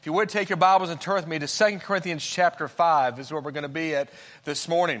If you would take your Bibles and turn with me to 2 Corinthians chapter 5 is where we're going to be at this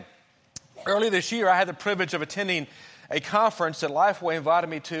morning. Earlier this year, I had the privilege of attending a conference that Lifeway invited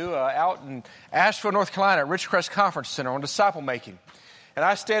me to out in Asheville, North Carolina at Ridgecrest Conference Center on disciple making. And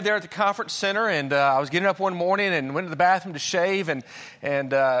I stayed there at the conference center, and I was getting up one morning and went to the bathroom to shave, and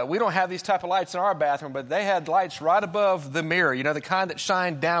we don't have these type of lights in our bathroom, but they had lights right above the mirror, you know, the kind that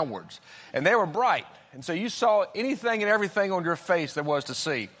shine downwards. And they were bright. And so you saw anything and everything on your face there was to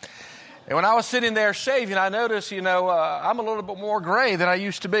see. And when I was sitting there shaving, I noticed, I'm a little bit more gray than I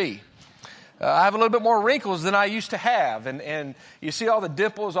used to be. I have a little bit more wrinkles than I used to have. And you see all the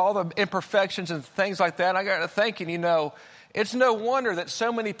dimples, all the imperfections and things like that. And I got to thinking, it's no wonder that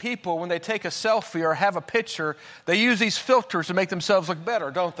so many people, when they take a selfie or have a picture, they use these filters to make themselves look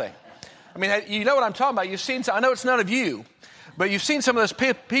better, don't they? I mean, you know what I'm talking about. I know it's none of you. But you've seen some of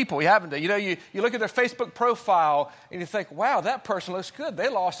those people, you haven't they? You look at their Facebook profile and you think, wow, that person looks good. They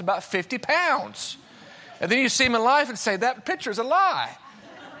lost about 50 pounds. And then you see them in life and say, that picture's a lie.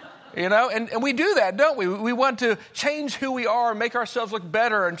 And we do that, don't we? We want to change who we are and make ourselves look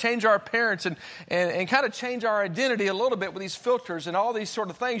better and change our appearance and kind of change our identity a little bit with these filters and all these sort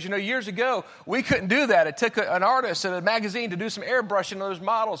of things. Years ago, we couldn't do that. It took an artist and a magazine to do some airbrushing on those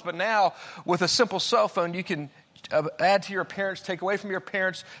models. But now, with a simple cell phone, you can add to your appearance, take away from your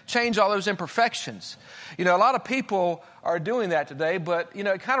appearance, change all those imperfections. A lot of people are doing that today, but,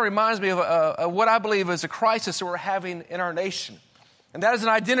 it kind of reminds me of what I believe is a crisis that we're having in our nation. And that is an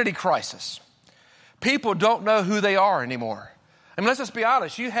identity crisis. People don't know who they are anymore. I mean, let's just be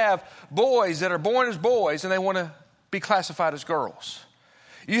honest. You have boys that are born as boys and they want to be classified as girls.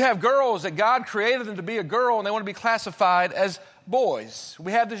 You have girls that God created them to be a girl and they want to be classified as boys.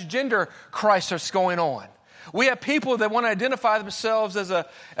 We have this gender crisis going on. We have people that want to identify themselves as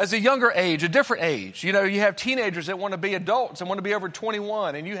a younger age, a different age. You have teenagers that want to be adults and want to be over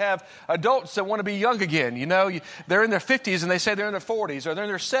 21. And you have adults that want to be young again. They're in their 50s and they say they're in their 40s. Or they're in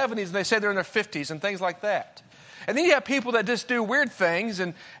their 70s and they say they're in their 50s and things like that. And then you have people that just do weird things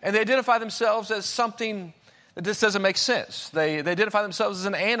and they identify themselves as something that just doesn't make sense. They identify themselves as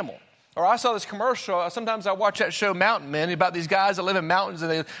an animal. Or I saw this commercial, sometimes I watch that show Mountain Men, about these guys that live in mountains and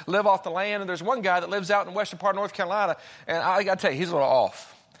they live off the land. And there's one guy that lives out in the western part of North Carolina, and I got to tell you, he's a little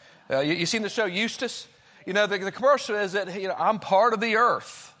off. You seen the show Eustace? The commercial is that, I'm part of the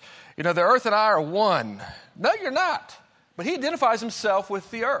earth. The earth and I are one. No, you're not. But he identifies himself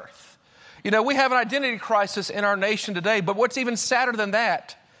with the earth. We have an identity crisis in our nation today, but what's even sadder than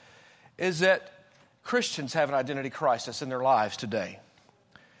that is that Christians have an identity crisis in their lives today.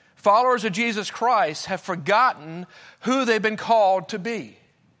 Followers of Jesus Christ have forgotten who they've been called to be.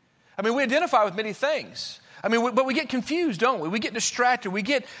 I mean, we identify with many things. But we get confused, don't we? We get distracted. We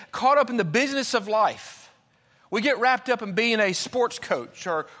get caught up in the business of life. We get wrapped up in being a sports coach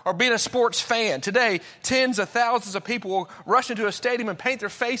or being a sports fan. Today, tens of thousands of people will rush into a stadium and paint their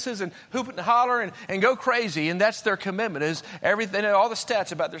faces and hoop and holler and go crazy. And that's their commitment, is everything, all the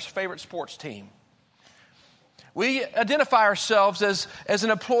stats about their favorite sports team. We identify ourselves as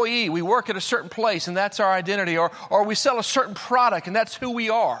an employee. We work at a certain place, and that's our identity. Or we sell a certain product, and that's who we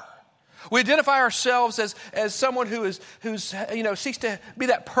are. We identify ourselves as someone who's seeks to be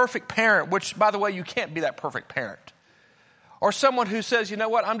that perfect parent, which, by the way, you can't be that perfect parent. Or someone who says,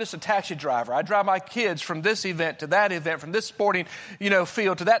 I'm just a taxi driver. I drive my kids from this event to that event, from this sporting,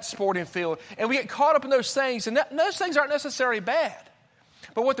 field to that sporting field. And we get caught up in those things, and those things aren't necessarily bad.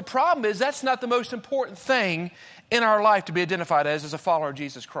 But what the problem is, that's not the most important thing in our life to be identified as a follower of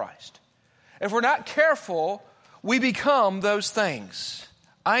Jesus Christ. If we're not careful, we become those things.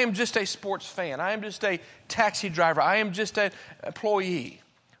 I am just a sports fan. I am just a taxi driver. I am just an employee.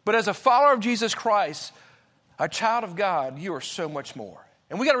 But as a follower of Jesus Christ, a child of God, you are so much more.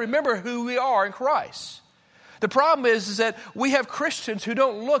 And we got to remember who we are in Christ. The problem is that we have Christians who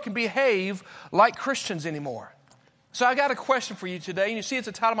don't look and behave like Christians anymore. So I got a question for you today, and you see it's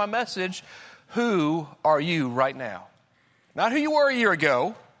the title of my message, Who Are You Right Now? Not who you were a year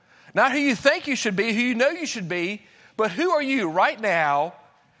ago, not who you think you should be, who you know you should be, but who are you right now,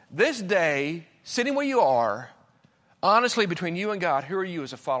 this day, sitting where you are, honestly between you and God, who are you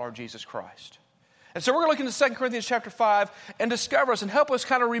as a follower of Jesus Christ? And so we're going to look into 2 Corinthians chapter 5 and discover us and help us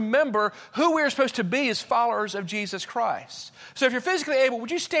kind of remember who we're supposed to be as followers of Jesus Christ. So if you're physically able,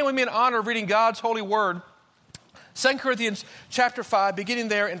 would you stand with me in honor of reading God's holy word? 2 Corinthians chapter 5, beginning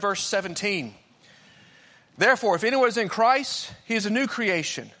there in verse 17. Therefore, if anyone is in Christ, he is a new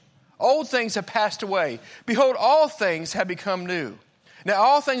creation. Old things have passed away. Behold, all things have become new. Now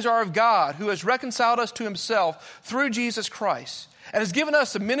all things are of God, who has reconciled us to himself through Jesus Christ, and has given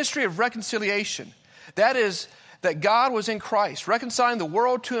us the ministry of reconciliation. That is, that God was in Christ, reconciling the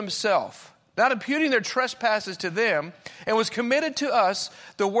world to himself, not imputing their trespasses to them, and was committed to us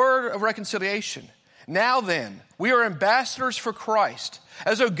the word of reconciliation. Now then, we are ambassadors for Christ.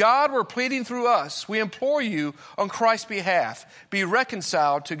 As though God were pleading through us, we implore you on Christ's behalf, be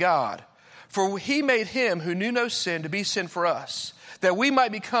reconciled to God. For he made him who knew no sin to be sin for us, that we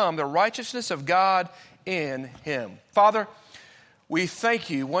might become the righteousness of God in him. Father, we thank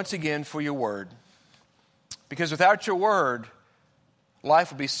you once again for your word. Because without your word,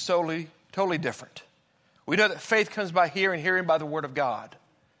 life would be totally different. We know that faith comes by hearing, hearing by the word of God.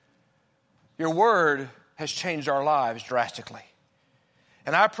 Your word has changed our lives drastically.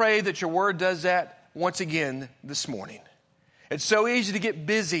 And I pray that your word does that once again this morning. It's so easy to get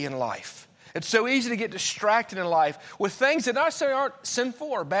busy in life. It's so easy to get distracted in life with things that not necessarily aren't sinful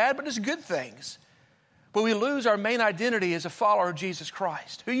or bad, but it's good things. But we lose our main identity as a follower of Jesus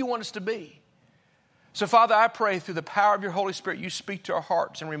Christ, who you want us to be. So, Father, I pray through the power of your Holy Spirit, you speak to our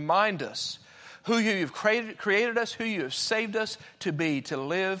hearts and remind us who you've created us, who you have saved us to be, to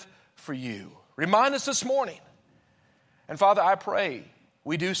live for you. Remind us this morning. And, Father, I pray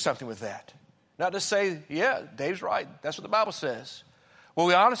we do something with that. Not to say, yeah, Dave's right. That's what the Bible says. Well,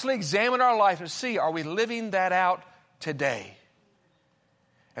 we honestly examine our life and see, are we living that out today?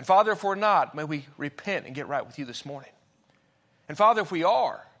 And Father, if we're not, may we repent and get right with you this morning. And Father, if we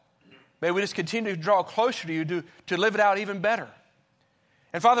are, may we just continue to draw closer to you to live it out even better.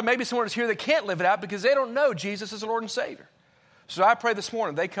 And Father, maybe someone is here that can't live it out because they don't know Jesus as the Lord and Savior. So I pray this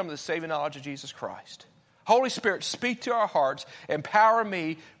morning they come to the saving knowledge of Jesus Christ. Holy Spirit, speak to our hearts. Empower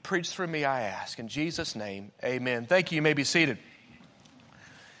me. Preach through me, I ask. In Jesus' name, amen. Thank you. You may be seated.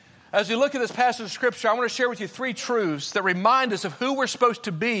 As we look at this passage of Scripture, I want to share with you 3 truths that remind us of who we're supposed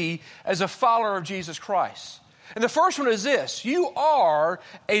to be as a follower of Jesus Christ. And the first one is this: you are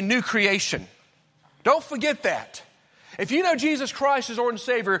a new creation. Don't forget that. If you know Jesus Christ as Lord and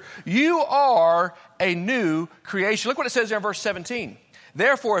Savior, you are a new creation. Look what it says there in verse 17.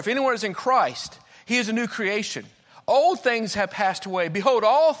 Therefore, if anyone is in Christ, he is a new creation. Old things have passed away. Behold,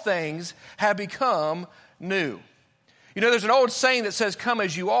 all things have become new. You know, there's an old saying that says, come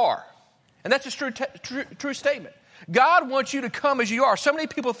as you are. And that's a true statement. God wants you to come as you are. So many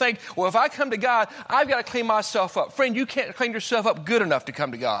people think, well, if I come to God, I've got to clean myself up. Friend, you can't clean yourself up good enough to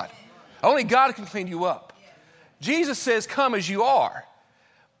come to God. Only God can clean you up. Jesus says, come as you are.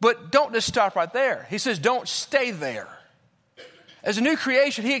 But don't just stop right there. He says, don't stay there. As a new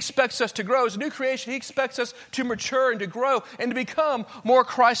creation, he expects us to grow. As a new creation, he expects us to mature and to grow and to become more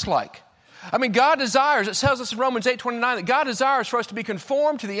Christ-like. I mean, God desires, it tells us in Romans 8:29, that God desires for us to be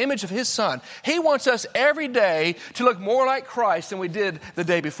conformed to the image of his Son. He wants us every day to look more like Christ than we did the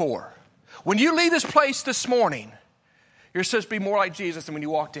day before. When you leave this place this morning, you're supposed to be more like Jesus than when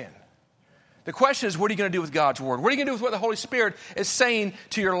you walked in. The question is, what are you going to do with God's Word? What are you going to do with what the Holy Spirit is saying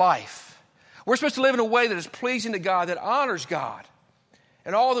to your life? We're supposed to live in a way that is pleasing to God, that honors God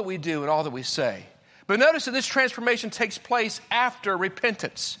in all that we do and all that we say. But notice that this transformation takes place after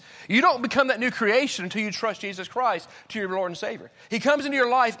repentance. You don't become that new creation until you trust Jesus Christ to your Lord and Savior. He comes into your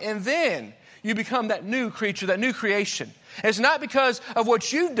life, and then you become that new creature, that new creation. And it's not because of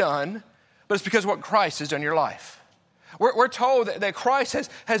what you've done, but it's because of what Christ has done in your life. We're told that Christ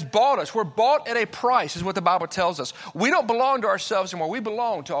has bought us. We're bought at a price, is what the Bible tells us. We don't belong to ourselves anymore. We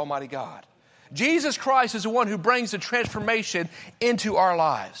belong to Almighty God. Jesus Christ is the one who brings the transformation into our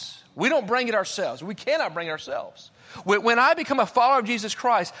lives. We don't bring it ourselves. We cannot bring it ourselves. When I become a follower of Jesus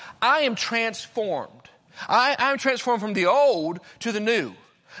Christ, I am transformed. I'm transformed from the old to the new.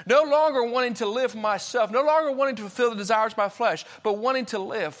 No longer wanting to live for myself, no longer wanting to fulfill the desires of my flesh, but wanting to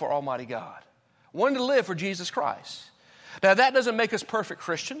live for Almighty God. Wanting to live for Jesus Christ. Now, that doesn't make us perfect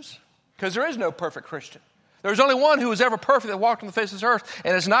Christians, because there is no perfect Christian. There's only one who was ever perfect that walked on the face of this earth,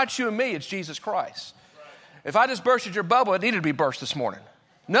 and it's not you and me, it's Jesus Christ. If I just bursted your bubble, it needed to be burst this morning.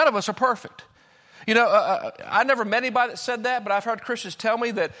 None of us are perfect. You know, I never met anybody that said that, but I've heard Christians tell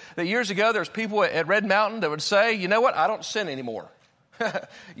me that years ago there's people at Red Mountain that would say, you know what, I don't sin anymore.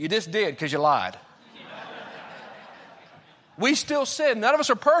 You just did because you lied. We still sin. None of us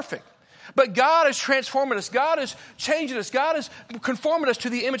are perfect. But God is transforming us. God is changing us. God is conforming us to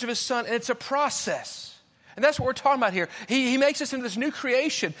the image of his Son, and it's a process. And that's what we're talking about here. He makes us into this new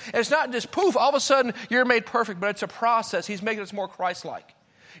creation. And it's not just poof, all of a sudden you're made perfect, but it's a process. He's making us more Christ-like.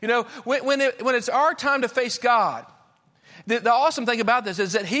 You know, when it's our time to face God, the awesome thing about this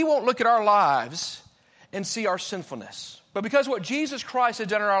is that he won't look at our lives and see our sinfulness. But because of what Jesus Christ has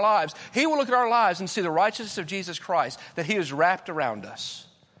done in our lives, he will look at our lives and see the righteousness of Jesus Christ that he has wrapped around us.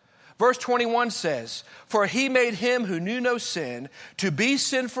 Verse 21 says, for he made him who knew no sin to be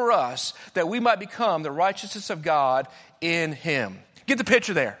sin for us, that we might become the righteousness of God in him. Get the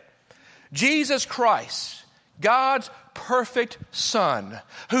picture there. Jesus Christ, God's perfect Son,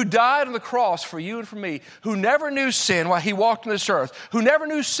 who died on the cross for you and for me, who never knew sin while he walked on this earth, who never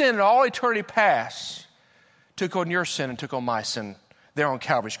knew sin in all eternity past, took on your sin and took on my sin there on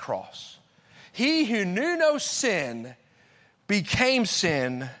Calvary's cross. He who knew no sin became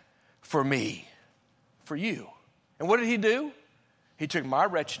sin for me, for you. And what did he do? He took my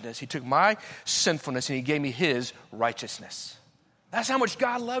wretchedness, he took my sinfulness, and he gave me his righteousness. That's how much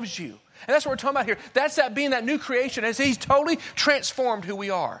God loves you. And that's what we're talking about here. That's that being that new creation as he's totally transformed who we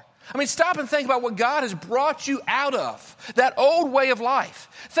are. I mean, stop and think about what God has brought you out of, that old way of life.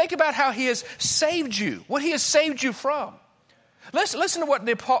 Think about how he has saved you, what he has saved you from. Listen to what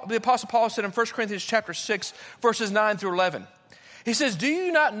the Apostle Paul said in 1 Corinthians chapter 6, verses 9 through 11. He says, do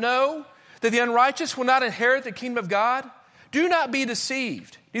you not know that the unrighteous will not inherit the kingdom of God? Do not be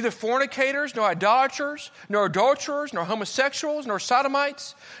deceived. Neither fornicators, nor idolaters, nor adulterers, nor homosexuals, nor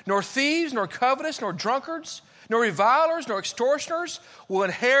sodomites, nor thieves, nor covetous, nor drunkards, nor revilers, nor extortioners will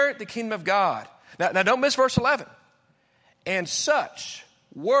inherit the kingdom of God. Now don't miss verse 11. And such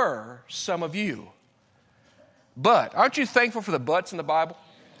were some of you. But, aren't you thankful for the buts in the Bible?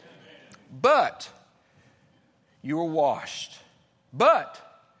 But you were washed. But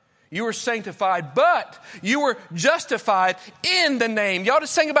you were sanctified, but you were justified in the name. Y'all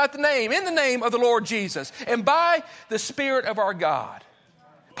just sing about the name. In the name of the Lord Jesus. And by the Spirit of our God.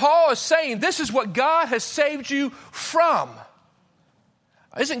 Paul is saying this is what God has saved you from.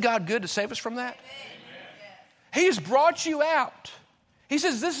 Isn't God good to save us from that? He has brought you out. He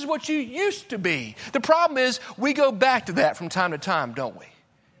says this is what you used to be. The problem is we go back to that from time to time, don't we?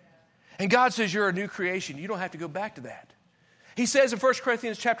 And God says you're a new creation. You don't have to go back to that. He says in 1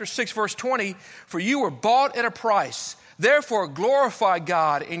 Corinthians chapter 6, verse 20, for you were bought at a price. Therefore, glorify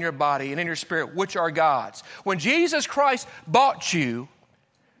God in your body and in your spirit, which are God's. When Jesus Christ bought you,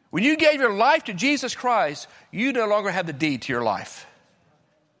 when you gave your life to Jesus Christ, you no longer have the deed to your life.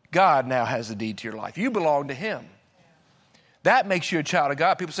 God now has the deed to your life. You belong to him. That makes you a child of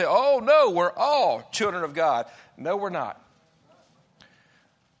God. People say, oh, no, we're all children of God. No, we're not.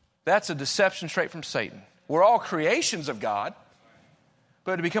 That's a deception straight from Satan. We're all creations of God.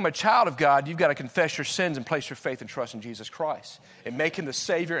 But to become a child of God, you've got to confess your sins and place your faith and trust in Jesus Christ and make him the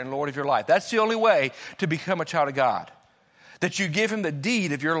Savior and Lord of your life. That's the only way to become a child of God. That you give him the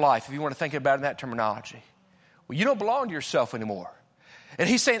deed of your life, if you want to think about it in that terminology. Well, you don't belong to yourself anymore. And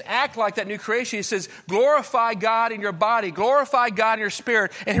he's saying, act like that new creation. He says, glorify God in your body, glorify God in your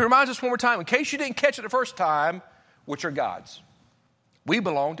spirit. And he reminds us one more time, in case you didn't catch it the first time, which are God's. We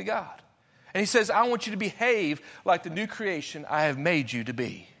belong to God. And he says, I want you to behave like the new creation I have made you to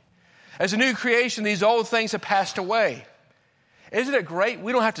be. As a new creation, these old things have passed away. Isn't it great?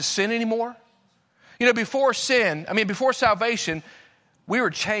 We don't have to sin anymore. You know, before salvation, we were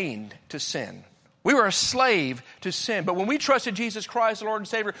chained to sin. We were a slave to sin. But when we trusted Jesus Christ, the Lord and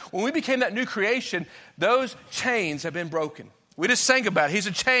Savior, when we became that new creation, those chains have been broken. We just sang about it. He's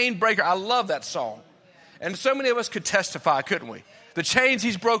a chain breaker. I love that song. And so many of us could testify, couldn't we? The chains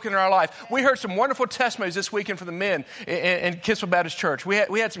he's broken in our life. We heard some wonderful testimonies this weekend from the men in Kitsville Baptist Church. We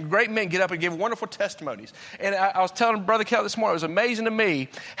had some great men get up and give wonderful testimonies. And I was telling Brother Kelly this morning, it was amazing to me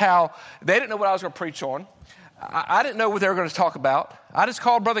how they didn't know what I was going to preach on. I didn't know what they were going to talk about. I just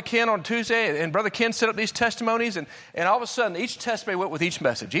called Brother Ken on Tuesday, and Brother Ken set up these testimonies, and all of a sudden, each testimony went with each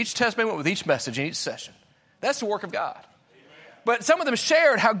message. Each testimony went with each message in each session. That's the work of God. Amen. But some of them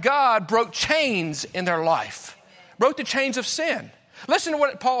shared how God broke chains in their life, broke the chains of sin. Listen to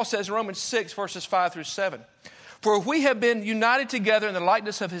what Paul says in Romans 6, verses 5 through 7. For if we have been united together in the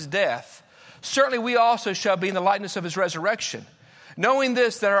likeness of his death, certainly we also shall be in the likeness of his resurrection, knowing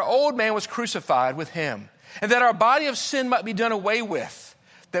this, that our old man was crucified with him, and that our body of sin might be done away with,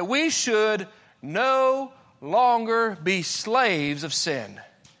 that we should no longer be slaves of sin.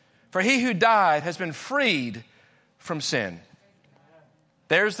 For he who died has been freed from sin.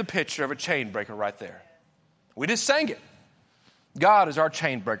 There's the picture of a chain breaker right there. We just sang it. God is our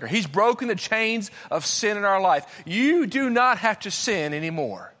chain breaker. He's broken the chains of sin in our life. You do not have to sin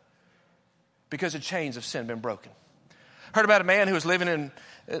anymore because the chains of sin have been broken. Heard about a man who was living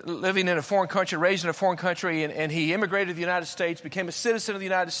in a foreign country, raised in a foreign country, and he immigrated to the United States, became a citizen of the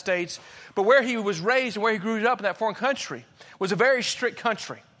United States. But where he was raised and where he grew up in that foreign country was a very strict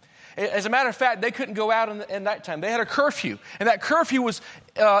country. As a matter of fact, they couldn't go out in that time. They had a curfew, and that curfew was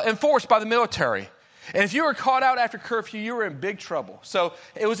enforced by the military. And if you were caught out after curfew, you were in big trouble. So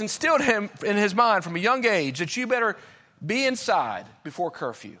it was instilled in his mind from a young age that you better be inside before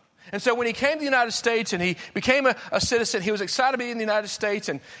curfew. And so when he came to the United States and he became a citizen, he was excited to be in the United States,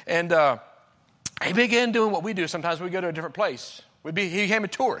 and he began doing what we do sometimes when we go to a different place. He became a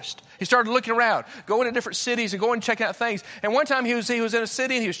tourist. He started looking around, going to different cities and going and checking out things. And one time he was in a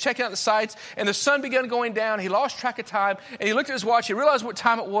city and he was checking out the sights, and the sun began going down. He lost track of time, and he looked at his watch. He realized what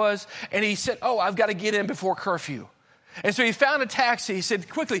time it was, and he said, "Oh, I've got to get in before curfew." And so he found a taxi. He said,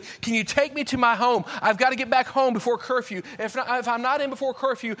 "Quickly, can you take me to my home? I've got to get back home before curfew. If I'm not in before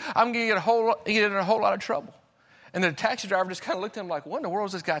curfew, I'm going to get in a whole lot of trouble." And the taxi driver just kind of looked at him like, "What in the world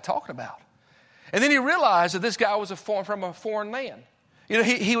is this guy talking about?" And then he realized that this guy was from a foreign land. You know,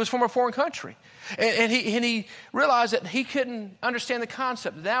 he was from a foreign country. And he realized that he couldn't understand the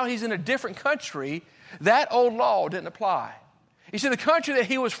concept. Now he's in a different country. That old law didn't apply. You see, the country that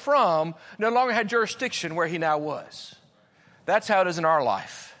he was from no longer had jurisdiction where he now was. That's how it is in our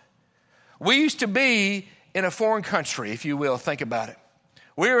life. We used to be in a foreign country, if you will, think about it.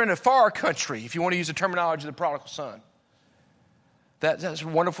 We were in a far country, if you want to use the terminology of the prodigal son. That's a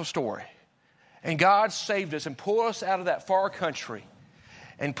wonderful story. And God saved us and pulled us out of that far country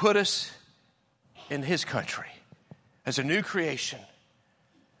and put us in his country as a new creation.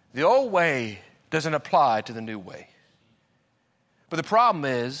 The old way doesn't apply to the new way. But the problem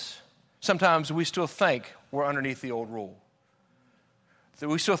is, sometimes we still think we're underneath the old rule. That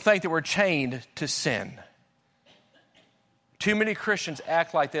we still think that we're chained to sin. Too many Christians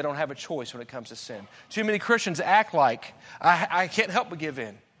act like they don't have a choice when it comes to sin. Too many Christians act like, I can't help but give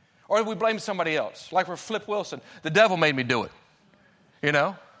in. Or we blame somebody else. Like for Flip Wilson, the devil made me do it. You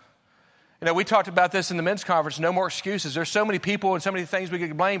know, we talked about this in the men's conference, no more excuses. There's so many people and so many things we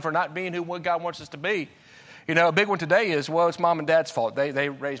could blame for not being who God wants us to be. You know, a big one today is, well, it's mom and dad's fault. They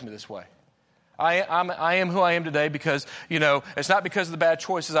raised me this way. I am who I am today because, it's not because of the bad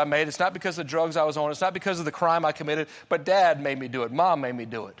choices I made. It's not because of the drugs I was on. It's not because of the crime I committed. But dad made me do it. Mom made me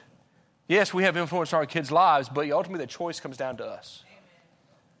do it. Yes, we have influence on our kids' lives, but ultimately the choice comes down to us.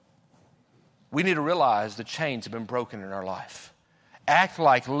 We need to realize the chains have been broken in our life. Act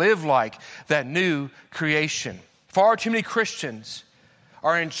like, live like that new creation. Far too many Christians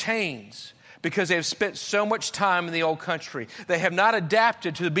are in chains because they've spent so much time in the old country. They have not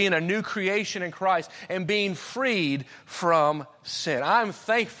adapted to being a new creation in Christ and being freed from sin. I'm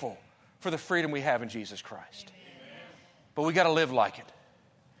thankful for the freedom we have in Jesus Christ. But we got to live like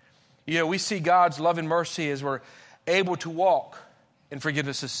it. We see God's love and mercy as we're able to walk in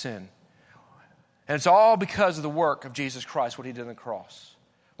forgiveness of sin. And it's all because of the work of Jesus Christ, what he did on the cross.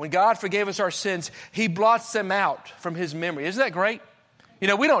 When God forgave us our sins, he blots them out from his memory. Isn't that great? We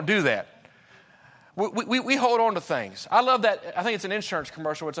don't do that. We hold on to things. I love that. I think it's an insurance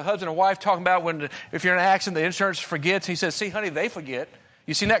commercial. It's a husband and wife talking about if you're in an accident, the insurance forgets. He says, "See, honey, they forget."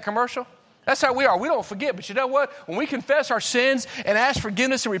 You seen that commercial? That's how we are. We don't forget. But you know what? When we confess our sins and ask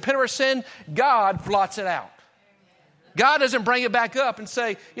forgiveness and repent of our sin, God blots it out. God doesn't bring it back up and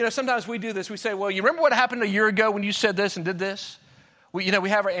say, sometimes we do this. We say, "Well, you remember what happened a year ago when you said this and did this?" We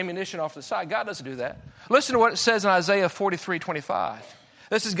have our ammunition off to the side. God doesn't do that. Listen to what it says in Isaiah 43:25.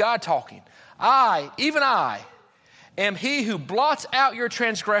 This is God talking. Even I, am he who blots out your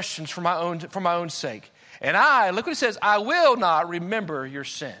transgressions for my own sake. And look what it says, I will not remember your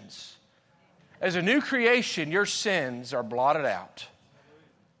sins. As a new creation, your sins are blotted out.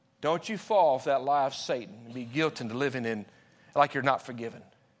 Don't you fall for that lie of Satan and be guilty into living in like you're not forgiven.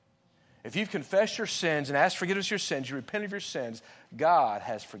 If you've confessed your sins and asked forgiveness of your sins, you repent of your sins, God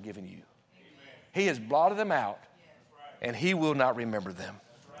has forgiven you. Amen. He has blotted them out, and he will not remember them.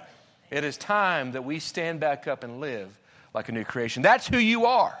 Right. It is time that we stand back up and live like a new creation. That's who you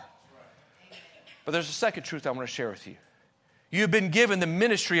are. Right. But there's a second truth I want to share with you. You have been given the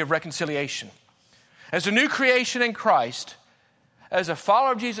ministry of reconciliation. As a new creation in Christ, as a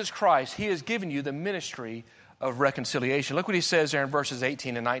follower of Jesus Christ, he has given you the ministry of reconciliation. Look what he says there in verses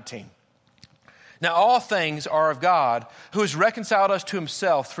 18 and 19. Now all things are of God, who has reconciled us to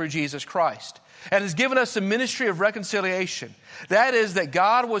himself through Jesus Christ, and has given us the ministry of reconciliation. That is, that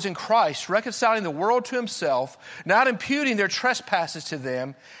God was in Christ, reconciling the world to himself, not imputing their trespasses to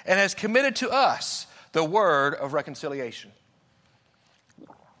them, and has committed to us the word of reconciliation.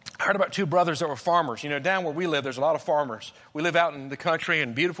 I heard about two brothers that were farmers. Down where we live, there's a lot of farmers. We live out in the country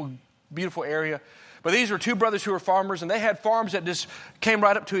in beautiful, beautiful area. But these were two brothers who were farmers, and they had farms that just came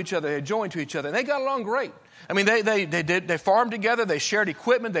right up to each other. They joined to each other, and they got along great. I mean, they farmed together, they shared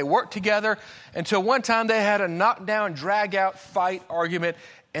equipment, they worked together, until one time they had a knockdown, drag-out fight argument,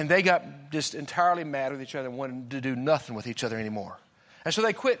 and they got just entirely mad with each other and wanted to do nothing with each other anymore. And so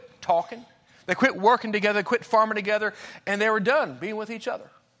they quit talking, they quit working together, they quit farming together, and they were done being with each other.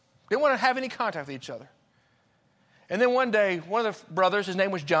 They didn't want to have any contact with each other. And then one day, one of the brothers, his name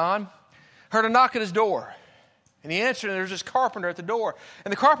was John, heard a knock at his door. And he answered, and there was this carpenter at the door.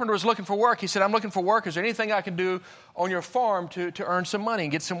 And the carpenter was looking for work. He said, I'm looking for work. Is there anything I can do on your farm to earn some money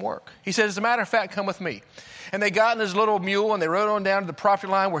and get some work? He said, as a matter of fact, come with me. And they got in his little mule, and they rode on down to the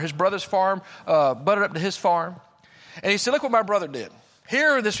property line where his brother's farm butted up to his farm. And he said, look what my brother did.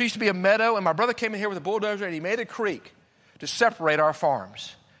 Here, this used to be a meadow, and my brother came in here with a bulldozer, and he made a creek to separate our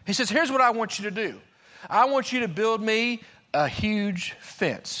farms. He says, here's what I want you to do. I want you to build me a huge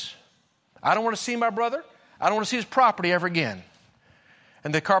fence. I don't want to see my brother. I don't want to see his property ever again.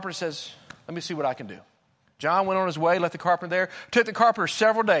 And the carpenter says, let me see what I can do. John went on his way, left the carpenter there. Took the carpenter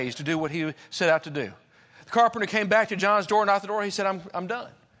several days to do what he set out to do. The carpenter came back to John's door, knocked the door. He said, I'm done.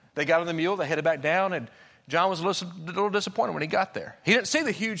 They got on the mule. They headed back down, and John was a little disappointed when he got there. He didn't see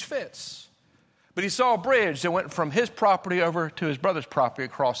the huge fence, but he saw a bridge that went from his property over to his brother's property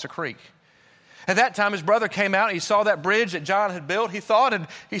across the creek. At that time, his brother came out, and he saw that bridge that John had built. He thought, and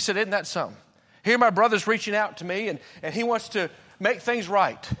he said, isn't that something? Here my brother's reaching out to me, and he wants to make things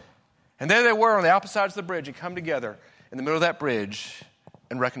right. And there they were on the opposite sides of the bridge and come together in the middle of that bridge,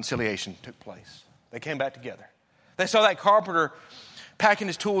 and reconciliation took place. They came back together. They saw that carpenter packing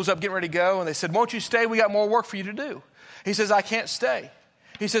his tools up, getting ready to go, and they said, won't you stay? We got more work for you to do. He says, I can't stay.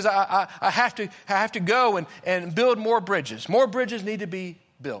 He says, I have to go and build more bridges. More bridges need to be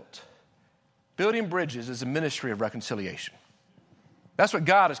built. Building bridges is a ministry of reconciliation. That's what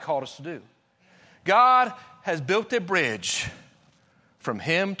God has called us to do. God has built a bridge from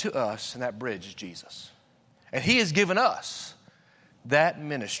him to us, and that bridge is Jesus. And he has given us that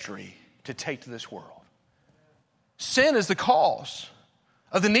ministry to take to this world. Sin is the cause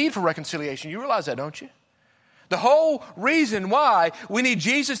of the need for reconciliation. You realize that, don't you? The whole reason why we need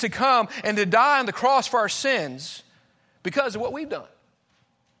Jesus to come and to die on the cross for our sins, because of what we've done.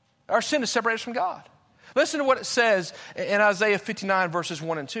 Our sin has separated us from God. Listen to what it says in Isaiah 59, verses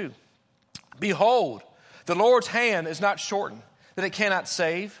 1 and 2. Behold, the Lord's hand is not shortened, that it cannot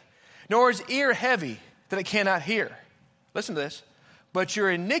save, nor his ear heavy, that it cannot hear. Listen to this. But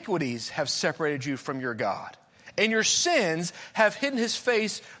your iniquities have separated you from your God, and your sins have hidden his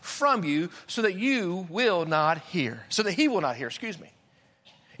face from you, so that you will not hear. So that he will not hear,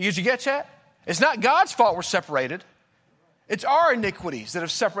 Did you get that? It's not God's fault we're separated. It's our iniquities that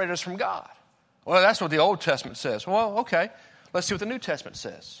have separated us from God. Well, that's what the Old Testament says. Well, okay. Let's see what the New Testament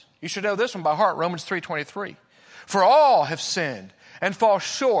says. You should know this one by heart, Romans 3:23. For all have sinned and fall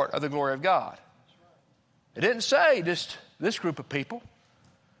short of the glory of God. It didn't say just this group of people,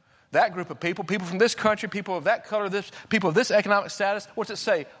 that group of people, people from this country, people of that color, people of this economic status. What's it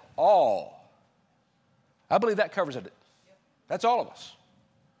say? All. I believe that covers it. That's all of us.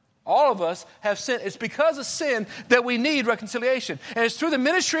 All of us have sinned. It's because of sin that we need reconciliation. And it's through the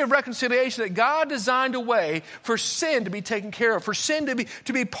ministry of reconciliation that God designed a way for sin to be taken care of, for sin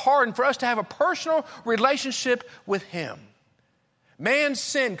to be pardoned, for us to have a personal relationship with him. Man's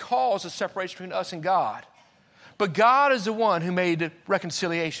sin caused a separation between us and God. But God is the one who made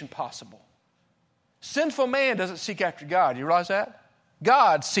reconciliation possible. Sinful man doesn't seek after God. You realize that?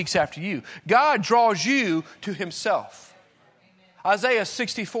 God seeks after you. God draws you to himself. Isaiah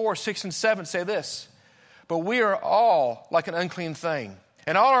 64, 6 and 7 say this, but we are all like an unclean thing,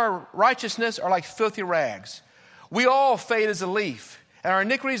 and all our righteousness are like filthy rags. We all fade as a leaf, and our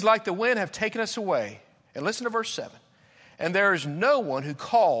iniquities like the wind have taken us away. And listen to verse 7. And there is no one who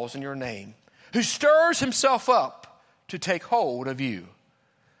calls in your name, who stirs himself up to take hold of you.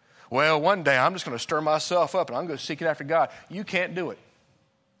 Well, one day I'm just going to stir myself up and I'm going to seek it after God. You can't do it.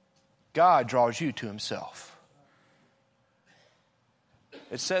 God draws you to himself.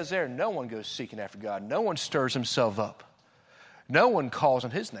 It says there, no one goes seeking after God. No one stirs himself up. No one calls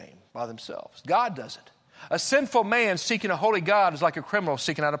on his name by themselves. God does it. A sinful man seeking a holy God is like a criminal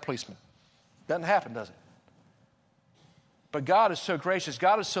seeking out a policeman. Doesn't happen, does it? But God is so gracious.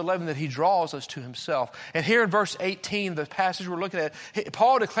 God is so loving that he draws us to himself. And here in verse 18, the passage we're looking at,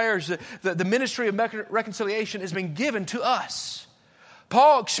 Paul declares that the ministry of reconciliation has been given to us.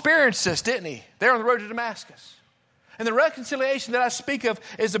 Paul experienced this, didn't he? There on the road to Damascus. And the reconciliation that I speak of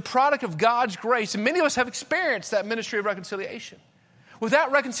is the product of God's grace. And many of us have experienced that ministry of reconciliation.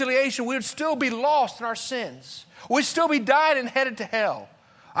 Without reconciliation, we would still be lost in our sins. We'd still be dying and headed to hell.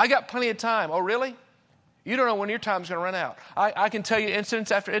 I got plenty of time. Oh, really? You don't know when your time's going to run out. I can tell you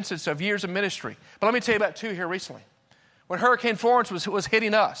incidents after incidents of years of ministry. But let me tell you about two here recently. When Hurricane Florence was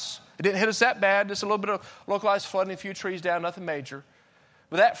hitting us, it didn't hit us that bad, just a little bit of localized flooding, a few trees down, nothing major.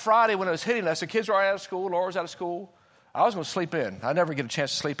 But that Friday when it was hitting us, the kids were already out of school, Laura was out of school. I was going to sleep in. I never get a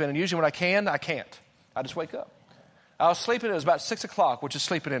chance to sleep in. And usually when I can, I can't. I just wake up. I was sleeping. It was about 6 o'clock, which is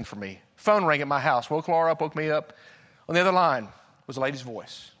sleeping in for me. Phone rang at my house. Woke Laura up, woke me up. On the other line was a lady's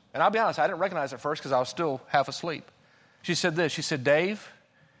voice. And I'll be honest, I didn't recognize it at first because I was still half asleep. She said this. She said, Dave,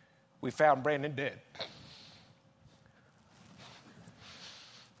 we found Brandon dead.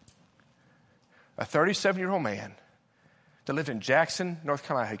 A 37-year-old man that lived in Jackson, North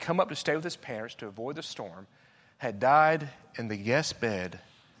Carolina, had come up to stay with his parents to avoid the storm, had died in the guest bed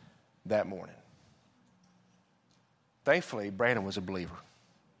that morning. Thankfully, Brandon was a believer.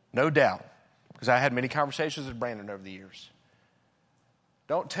 No doubt, because I had many conversations with Brandon over the years.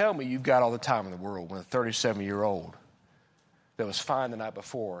 Don't tell me you've got all the time in the world when a 37-year-old that was fine the night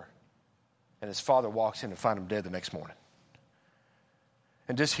before and his father walks in and finds him dead the next morning.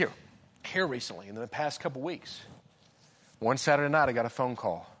 And just here recently, in the past couple weeks, one Saturday night I got a phone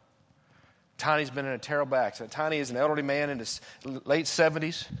call. Tiny's been in a terrible accident. Tiny is an elderly man in his late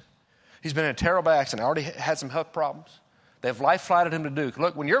 70s. He's been in a terrible accident. Already had some health problems. They've life-flighted him to Duke.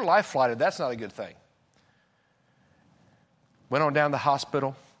 Look, when you're life-flighted, that's not a good thing. Went on down to the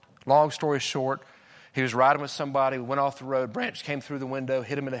hospital. Long story short, he was riding with somebody, went off the road, branch came through the window,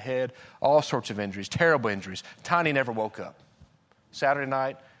 hit him in the head, all sorts of injuries, terrible injuries. Tiny never woke up. Saturday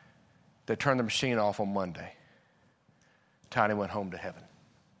night, they turned the machine off on Monday. Tiny went home to heaven.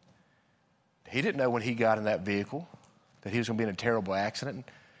 He didn't know when he got in that vehicle that he was going to be in a terrible accident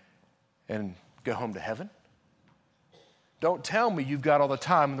and go home to heaven. Don't tell me you've got all the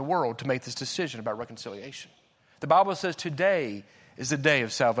time in the world to make this decision about reconciliation. The Bible says today is the day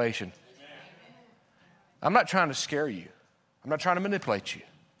of salvation. I'm not trying to scare you. I'm not trying to manipulate you.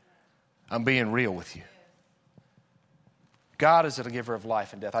 I'm being real with you. God is the giver of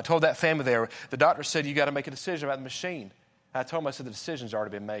life and death. I told that family there, the doctor said, you got to make a decision about the machine. I told him, I said, the decision's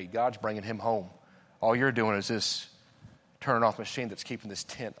already been made. God's bringing him home. All you're doing is this turning off machine that's keeping this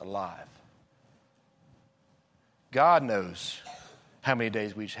tent alive. God knows how many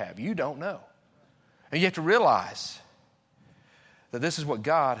days we each have. You don't know. And you have to realize that this is what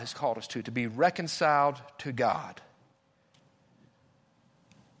God has called us to be reconciled to God.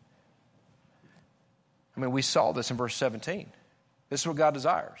 I mean, we saw this in verse 17. This is what God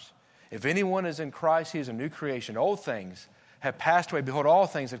desires. If anyone is in Christ, he is a new creation. Old things have passed away. Behold, all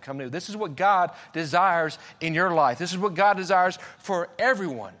things have come new. This is what God desires in your life. This is what God desires for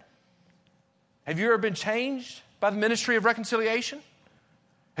everyone. Have you ever been changed by the ministry of reconciliation?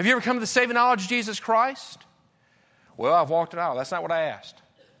 Have you ever come to the saving knowledge of Jesus Christ? Well, I've walked an aisle. That's not what I asked.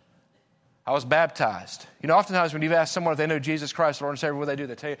 I was baptized. You know, oftentimes when you've asked someone if they know Jesus Christ, Lord and Savior, what do?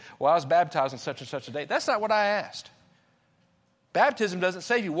 They tell you, well, I was baptized on such and such a date. That's not what I asked. Baptism doesn't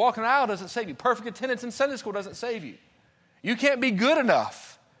save you. Walking an aisle doesn't save you. Perfect attendance in Sunday school doesn't save you. You can't be good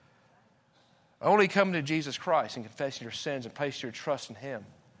enough. Only coming to Jesus Christ and confessing your sins and placing your trust in Him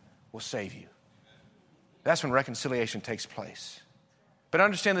will save you. That's when reconciliation takes place. But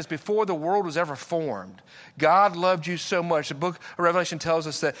understand this, before the world was ever formed, God loved you so much. The book of Revelation tells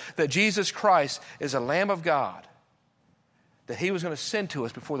us that Jesus Christ is a Lamb of God that He was going to send to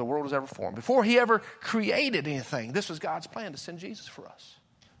us before the world was ever formed. Before He ever created anything, this was God's plan to send Jesus for us,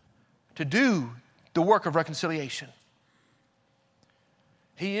 to do the work of reconciliation.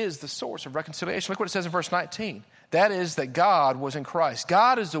 He is the source of reconciliation. Look what it says in verse 19. That is that God was in Christ.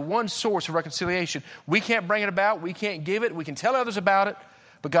 God is the one source of reconciliation. We can't bring it about. We can't give it. We can tell others about it,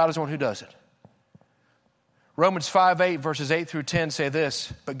 but God is the one who does it. Romans 5:8, verses 8 through 10 say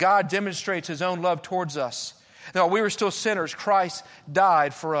this, but God demonstrates His own love towards us. Now, while we were still sinners, Christ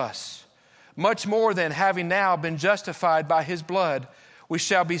died for us. Much more than having now been justified by His blood, we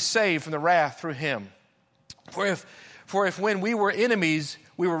shall be saved from the wrath through Him. For if when we were enemies,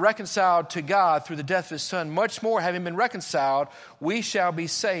 we were reconciled to God through the death of His Son, much more, having been reconciled, we shall be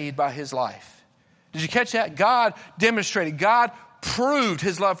saved by His life. Did you catch that? God demonstrated, God proved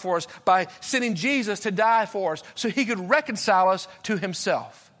His love for us by sending Jesus to die for us so He could reconcile us to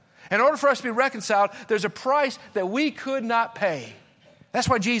Himself. In order for us to be reconciled, there's a price that we could not pay. That's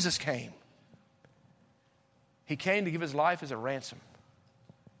why Jesus came. He came to give His life as a ransom.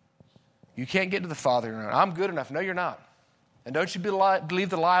 You can't get to the Father. I'm good enough. No, you're not. And don't you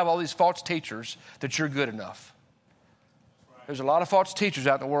believe the lie of all these false teachers that you're good enough. There's a lot of false teachers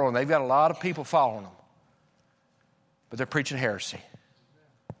out in the world, and they've got a lot of people following them. But they're preaching heresy.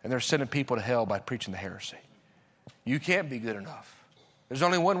 And they're sending people to hell by preaching the heresy. You can't be good enough. There's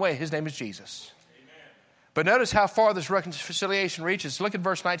only one way. His name is Jesus. Amen. But notice how far this reconciliation reaches. Look at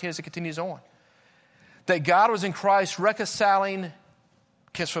verse 19 as it continues on. That God was in Christ reconciling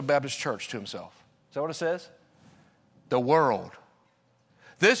Kensville Baptist Church to Himself. Is that what it says? The world.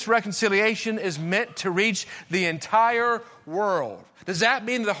 This reconciliation is meant to reach the entire world. Does that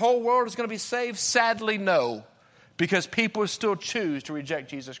mean the whole world is going to be saved? Sadly, no. Because people still choose to reject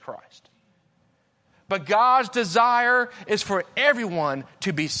Jesus Christ. But God's desire is for everyone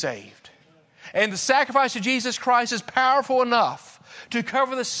to be saved. And the sacrifice of Jesus Christ is powerful enough to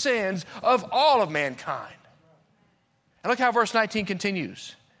cover the sins of all of mankind. And look how verse 19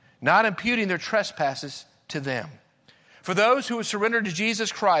 continues. Not imputing their trespasses to them. For those who have surrendered to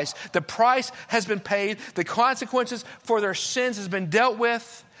Jesus Christ, the price has been paid. The consequences for their sins has been dealt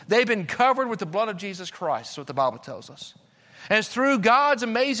with. They've been covered with the blood of Jesus Christ. That's what the Bible tells us. And it's through God's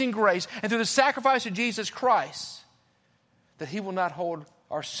amazing grace and through the sacrifice of Jesus Christ that He will not hold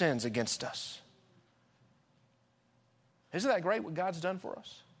our sins against us. Isn't that great what God's done for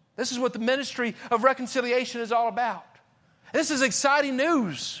us? This is what the ministry of reconciliation is all about. This is exciting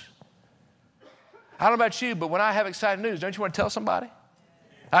news. I don't know about you, but when I have exciting news, don't you want to tell somebody?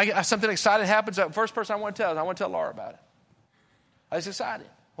 Something exciting happens, the first person I want to tell Laura about it. It's exciting.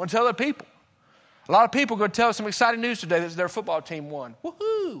 I want to tell other people. A lot of people are going to tell us some exciting news today that their football team won.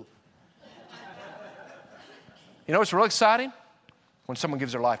 Woohoo! You know what's real exciting? When someone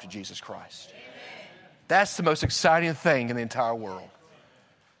gives their life to Jesus Christ. Amen. That's the most exciting thing in the entire world.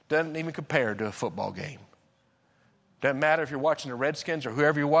 Doesn't even compare to a football game. Doesn't matter if you're watching the Redskins or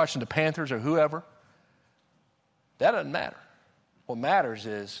whoever you're watching, the Panthers or whoever. That doesn't matter. What matters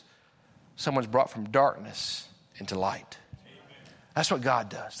is someone's brought from darkness into light. That's what God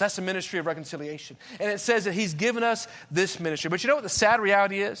does. That's the ministry of reconciliation. And it says that He's given us this ministry. But you know what the sad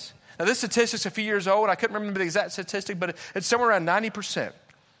reality is? Now, this statistic's a few years old. I couldn't remember the exact statistic, but it's somewhere around 90%.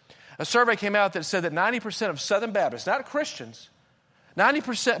 A survey came out that said that 90% of Southern Baptists, not Christians, about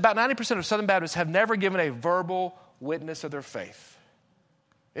 90% of Southern Baptists have never given a verbal witness of their faith.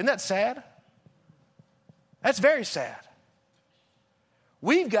 Isn't that sad? That's very sad.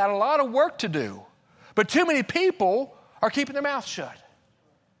 We've got a lot of work to do, but too many people are keeping their mouth shut.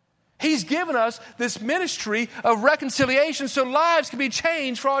 He's given us this ministry of reconciliation so lives can be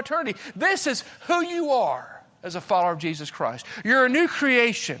changed for all eternity. This is who you are as a follower of Jesus Christ. You're a new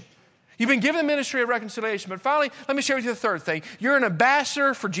creation. You've been given the ministry of reconciliation. But finally, let me share with you the third thing. You're an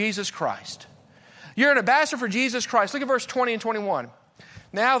ambassador for Jesus Christ. You're an ambassador for Jesus Christ. Look at verse 20 and 21.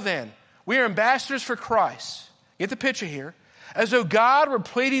 Now then, we are ambassadors for Christ. Get the picture here. As though God were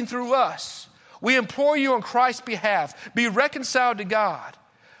pleading through us. We implore you on Christ's behalf, be reconciled to God.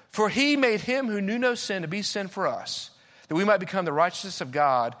 For He made Him who knew no sin to be sin for us, that we might become the righteousness of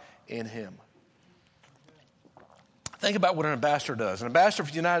God in Him. Think about what an ambassador does. An ambassador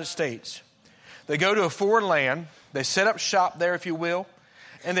for the United States. They go to a foreign land. They set up shop there, if you will.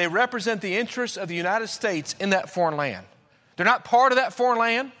 And they represent the interests of the United States in that foreign land. They're not part of that foreign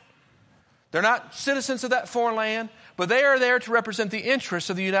land. They're not citizens of that foreign land. But they are there to represent the interests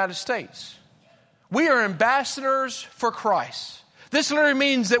of the United States. We are ambassadors for Christ. This literally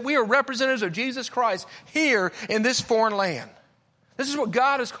means that we are representatives of Jesus Christ here in this foreign land. This is what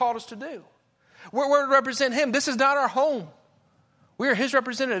God has called us to do. We're to represent Him. This is not our home. We are His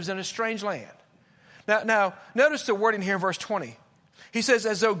representatives in a strange land. Now, notice the wording here in verse 20. He says,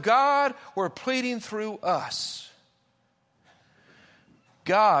 as though God were pleading through us.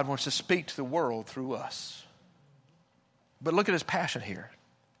 God wants to speak to the world through us. But look at His passion here.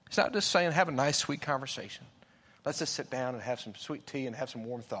 He's not just saying, have a nice, sweet conversation. Let's just sit down and have some sweet tea and have some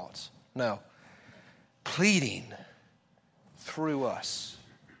warm thoughts. No. Pleading through us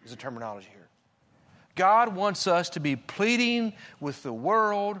is the terminology here. God wants us to be pleading with the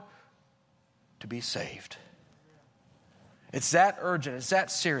world to be saved. It's that urgent. It's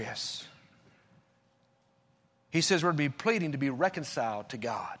that serious. He says we're to be pleading to be reconciled to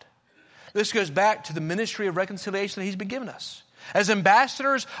God. This goes back to the ministry of reconciliation that He's been giving us. As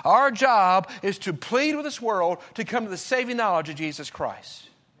ambassadors, our job is to plead with this world to come to the saving knowledge of Jesus Christ.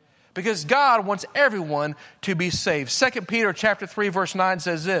 Because God wants everyone to be saved. 2 Peter chapter 3, verse 9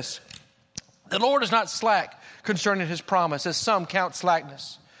 says this. The Lord is not slack concerning His promise, as some count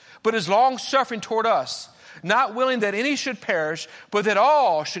slackness, but is long-suffering toward us, not willing that any should perish, but that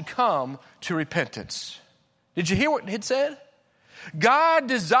all should come to repentance. Did you hear what it said? God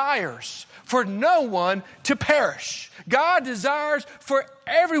desires for no one to perish. God desires for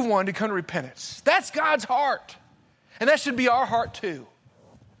everyone to come to repentance. That's God's heart. And that should be our heart too.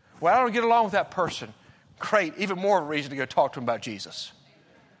 Well, I don't get along with that person. Great, even more of a reason to go talk to them about Jesus.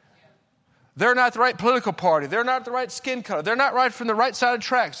 They're not the right political party. They're not the right skin color. They're not right from the right side of the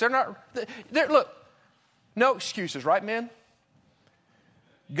tracks. Look, no excuses, right, men?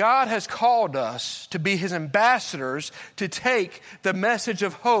 God has called us to be His ambassadors to take the message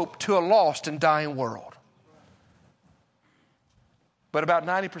of hope to a lost and dying world. But about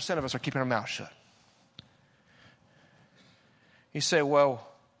 90% of us are keeping our mouth shut. You say, well,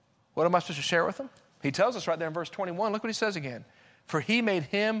 what am I supposed to share with them? He tells us right there in verse 21. Look what he says again. For He made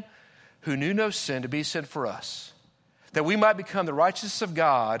Him who knew no sin to be sin for us, that we might become the righteousness of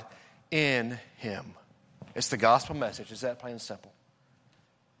God in him. It's the gospel message. It's that plain and simple.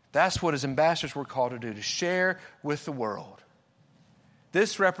 That's what as ambassadors we're called to do, to share with the world.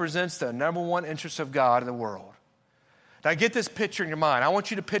 This represents the number one interest of God in the world. Now get this picture in your mind. I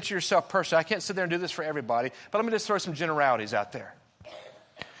want you to picture yourself personally. I can't sit there and do this for everybody, but let me just throw some generalities out there.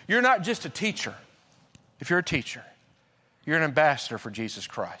 You're not just a teacher. If you're a teacher, you're an ambassador for Jesus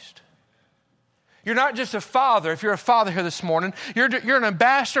Christ. You're not just a father. If you're a father here this morning, you're an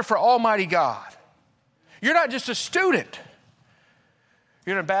ambassador for Almighty God. You're not just a student.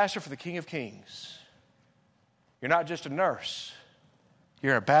 You're an ambassador for the King of Kings. You're not just a nurse.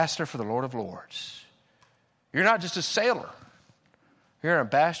 You're an ambassador for the Lord of Lords. You're not just a sailor. You're an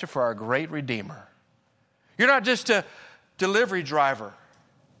ambassador for our great Redeemer. You're not just a delivery driver.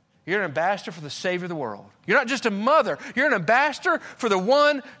 You're an ambassador for the Savior of the world. You're not just a mother. You're an ambassador for the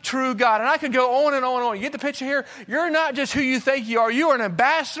one true God. And I could go on and on and on. You get the picture here? You're not just who you think you are. You are an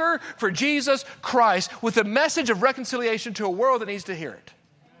ambassador for Jesus Christ with a message of reconciliation to a world that needs to hear it.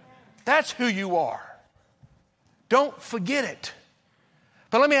 That's who you are. Don't forget it.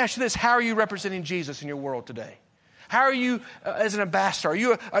 But let me ask you this. How are you representing Jesus in your world today? How are you as an ambassador? Are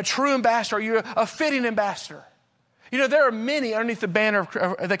you a true ambassador? Are you a fitting ambassador? You know, there are many underneath the banner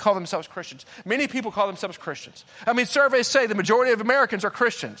of, they call themselves Christians. Many people call themselves Christians. I mean, surveys say the majority of Americans are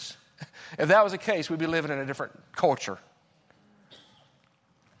Christians. If that was the case, we'd be living in a different culture.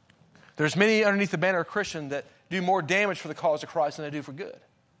 There's many underneath the banner of Christian that do more damage for the cause of Christ than they do for good.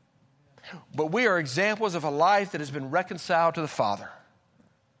 But we are examples of a life that has been reconciled to the Father.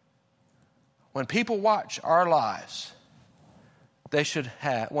 When people watch our lives, they should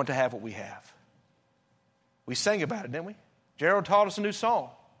want to have what we have. We sang about it, didn't we? Gerald taught us a new song.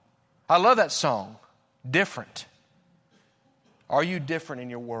 I love that song. Different. Are you different in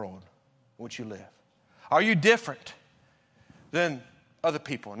your world in which you live? Are you different than other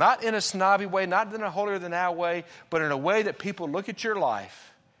people? Not in a snobby way, not in a holier than thou way, but in a way that people look at your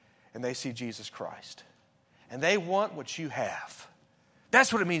life and they see Jesus Christ. And they want what you have.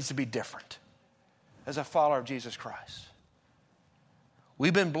 That's what it means to be different as a follower of Jesus Christ.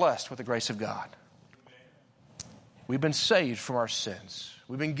 We've been blessed with the grace of God. We've been saved from our sins.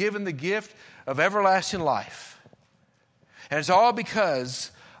 We've been given the gift of everlasting life. And it's all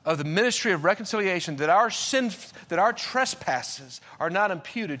because of the ministry of reconciliation that our sins, that our trespasses are not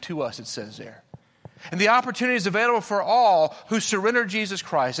imputed to us, it says there. And the opportunity is available for all who surrender Jesus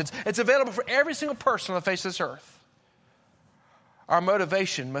Christ. It's available for every single person on the face of this earth. Our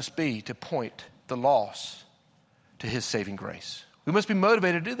motivation must be to point the lost to his saving grace. We must be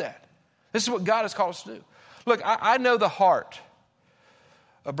motivated to do that. This is what God has called us to do. Look, I know the heart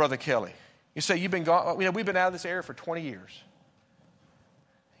of Brother Kelly. You say, you've been gone, we've been out of this area for 20 years.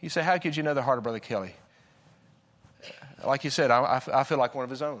 You say, how could you know the heart of Brother Kelly? Like you said, I feel like one of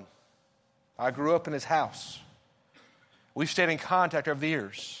his own. I grew up in his house. We've stayed in contact over the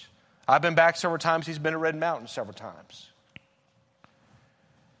years. I've been back several times. He's been to Red Mountain several times.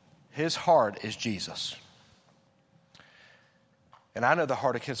 His heart is Jesus. And I know the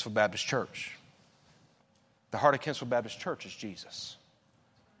heart of Kensville Baptist Church. The heart of Kensville Baptist Church is Jesus.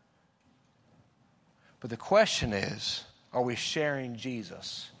 But the question is, are we sharing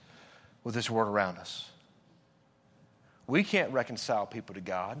Jesus with this world around us? We can't reconcile people to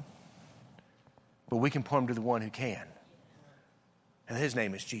God, but we can point them to the one who can. And his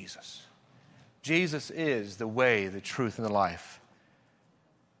name is Jesus. Jesus is the way, the truth, and the life.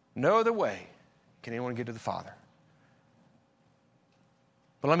 No other way can anyone get to the Father.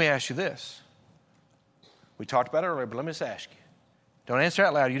 But let me ask you this. We talked about it earlier, but let me just ask you. Don't answer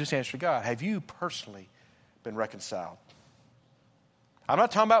out loud. You just answer to God. Have you personally been reconciled? I'm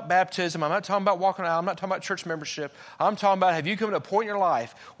not talking about baptism. I'm not talking about walking out. I'm not talking about church membership. I'm talking about, have you come to a point in your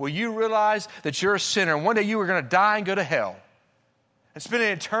life where you realize that you're a sinner and one day you are going to die and go to hell and spend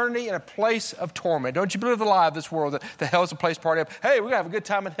an eternity in a place of torment? Don't you believe the lie of this world that hell is a place party of? Hey, we're going to have a good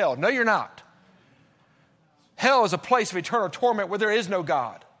time in hell. No, you're not. Hell is a place of eternal torment where there is no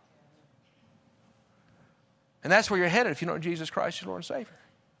God. And that's where you're headed if you don't know Jesus Christ, your Lord and Savior.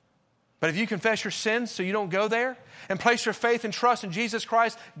 But if you confess your sins so you don't go there and place your faith and trust in Jesus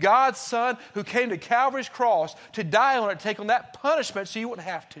Christ, God's Son, who came to Calvary's cross to die on it, to take on that punishment so you wouldn't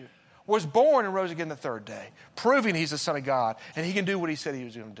have to, was born and rose again the third day, proving he's the Son of God and he can do what he said he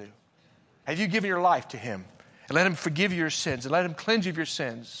was going to do. Have you given your life to him and let him forgive you your sins and let him cleanse you of your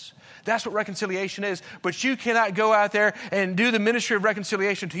sins? That's what reconciliation is. But you cannot go out there and do the ministry of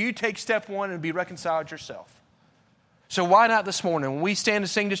reconciliation until you take step one and be reconciled yourself. So why not this morning, when we stand to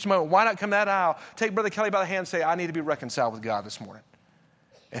sing just a moment, why not come that aisle, take Brother Kelly by the hand and say, I need to be reconciled with God this morning.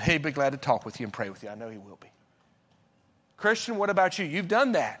 And he'd be glad to talk with you and pray with you. I know he will be. Christian, what about you? You've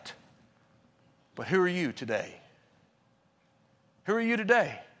done that. But who are you today? Who are you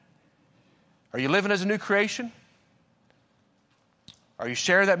today? Are you living as a new creation? Are you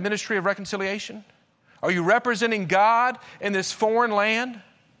sharing that ministry of reconciliation? Are you representing God in this foreign land?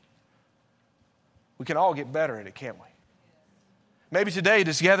 We can all get better at it, can't we? Maybe today,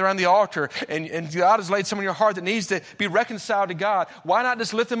 just gather around the altar and God has laid someone in your heart that needs to be reconciled to God. Why not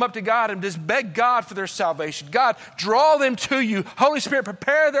just lift them up to God and just beg God for their salvation? God, draw them to you. Holy Spirit,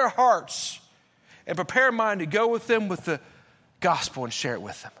 prepare their hearts and prepare mine to go with them with the gospel and share it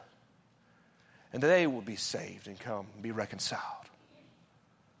with them. And they will be saved and come and be reconciled.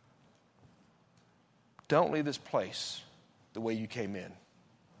 Don't leave this place the way you came in.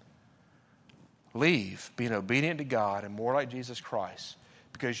 Leave being obedient to God and more like Jesus Christ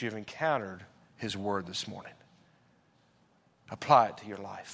because you've encountered his word this morning. Apply it to your life.